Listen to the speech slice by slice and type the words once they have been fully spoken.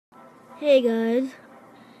Hey guys,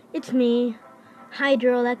 it's me,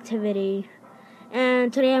 Hydro Activity,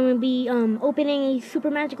 and today I'm going to be opening a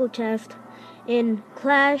SuperMagical Chest in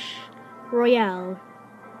Clash Royale.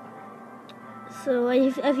 So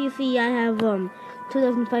as you see, I have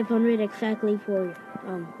 2,500 exactly for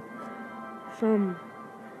from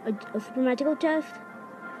a SuperMagical Chest,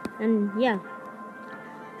 and yeah.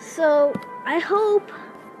 So I hope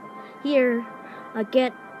here I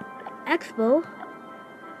get Expo,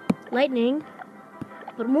 Lightning,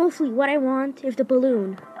 but mostly what I want is the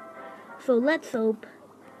balloon. So let's hope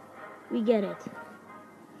we get it.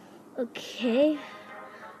 Okay,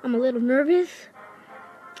 I'm a little nervous.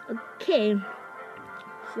 Okay,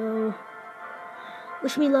 so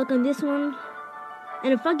wish me luck on this one.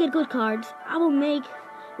 And if I get good cards, I will make,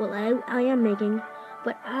 well, I am making,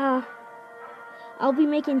 but I'll be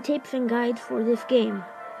making tips and guides for this game.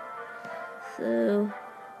 So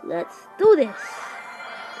let's do this.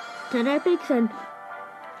 10 epics and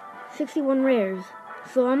 61 rares.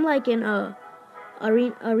 So I'm like in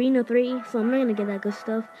Arena 3, so I'm not gonna get that good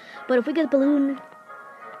stuff. But if we get balloon,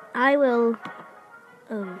 I will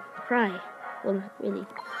cry. Well, not really.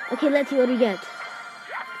 Okay, let's see what we get.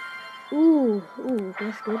 Ooh,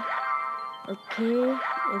 that's good. Okay.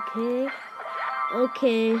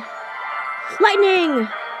 Lightning!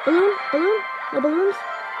 Balloon? No balloons?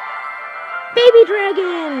 Baby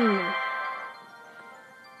dragon!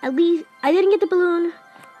 At least, I didn't get the balloon,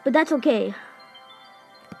 but that's okay.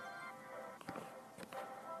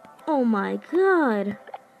 Oh my god.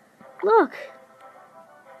 Look.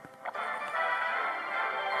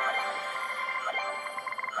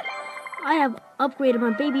 I have upgraded my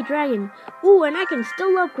baby dragon. Ooh, and I can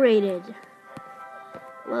still upgrade it.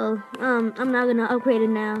 Well, I'm not gonna upgrade it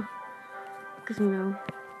now. Because, I'm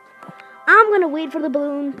gonna wait for the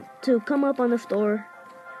balloon to come up on the store.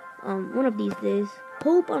 One of these days.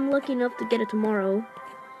 Hope I'm lucky enough to get it tomorrow.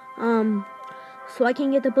 So I can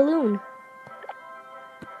get the balloon.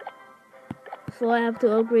 So I have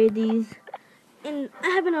to upgrade these. And I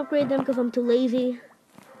haven't upgraded them because I'm too lazy.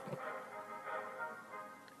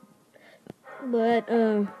 But,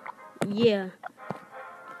 yeah.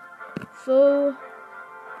 So,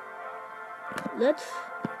 let's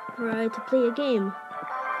try to play a game.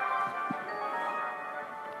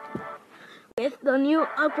 With the new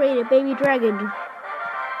upgraded baby dragon.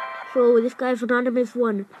 So, this guy's anonymous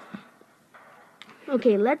 1.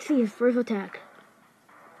 Okay, let's see his first attack.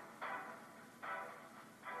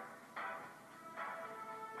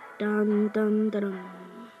 Dun dun dun dun.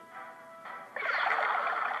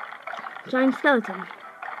 Giant skeleton.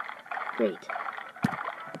 Great.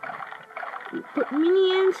 We put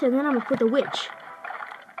minions, and then I'm gonna put the witch.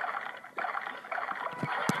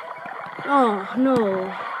 Oh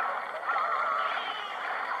no.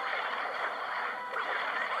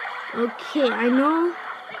 Okay, I know.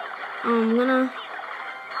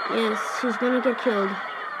 Yes, she's gonna get killed.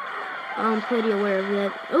 I'm pretty aware of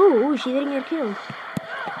that. Oh, she didn't get killed.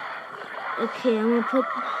 Okay, I'm gonna put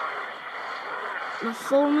my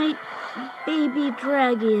soulmate baby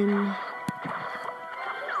dragon.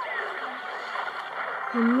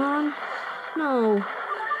 Come on. No.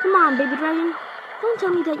 Come on, baby dragon. Don't tell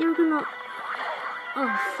me that you're gonna...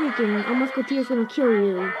 Oh, freaking. A musketeer's gonna kill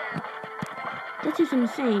you. That's just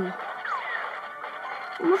insane.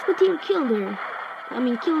 A musketeer killed her.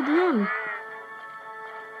 Killed him.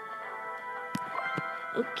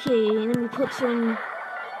 Okay, let me put some...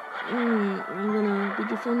 I'm gonna be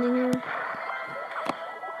defending her.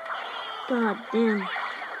 God damn.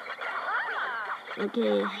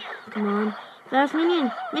 Okay, come on. Fast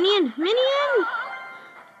minion! Minion!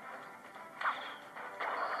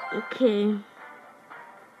 Okay.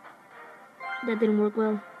 That didn't work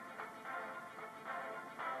well.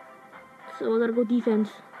 So I gotta go defense.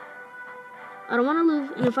 I don't wanna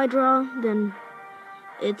lose, and if I draw, then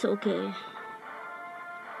it's okay.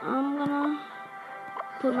 I'm gonna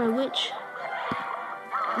put my witch.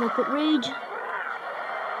 I'm gonna put rage.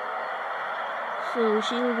 So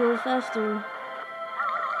she will go faster.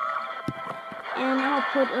 And I'll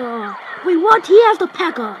put, wait, what? He has the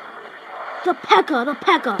P.E.K.K.A. The P.E.K.K.A.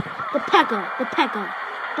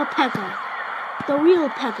 The real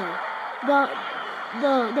P.E.K.K.A. The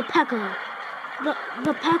P.E.K.K.A. The P.E.K.K.A. The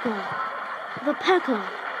P.E.K.K.A. The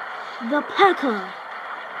P.E.K.K.A.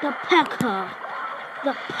 The P.E.K.K.A. The P.E.K.K.A. The P.E.K.K.A. The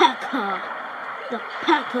P.E.K.K.A. The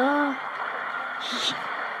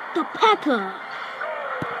P.E.K.K.A.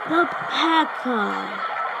 The P.E.K.K.A.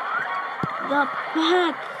 The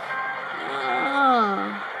P.E.K.K.A.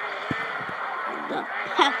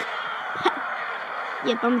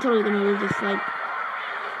 Yep, I'm totally gonna lose this fight.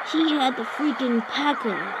 He had the freaking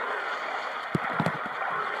P.E.K.K.A.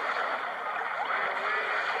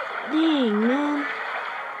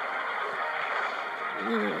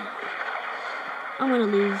 gonna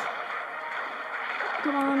lose.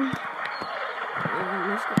 Come on.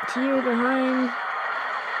 Let's go tier behind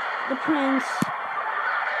the prince.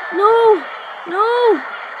 No! No!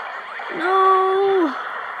 No!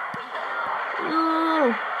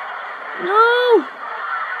 No! No!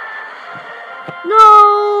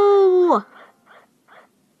 No!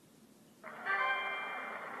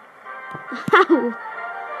 How?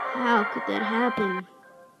 How could that happen?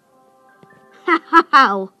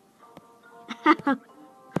 How?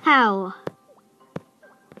 How?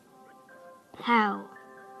 How?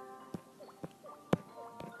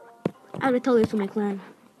 I would have told this to my clan.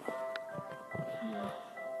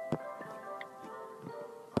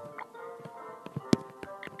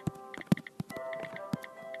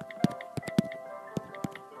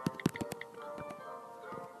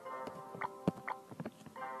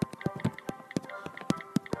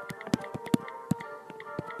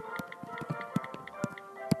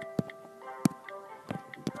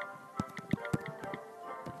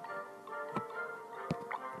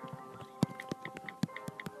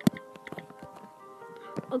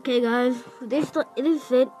 Okay, guys, this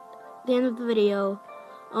is it. The end of the video.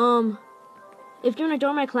 If you're gonna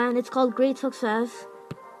join my clan, it's called Great Success.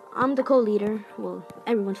 I'm the co-leader. Well,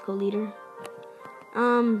 everyone's co-leader.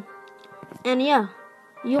 And yeah,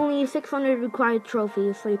 you only need 600 required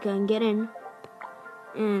trophies so you can get in.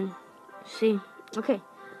 And see. Okay,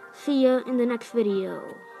 see ya in the next video.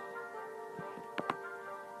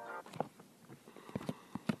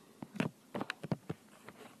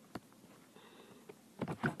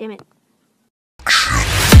 Damn it.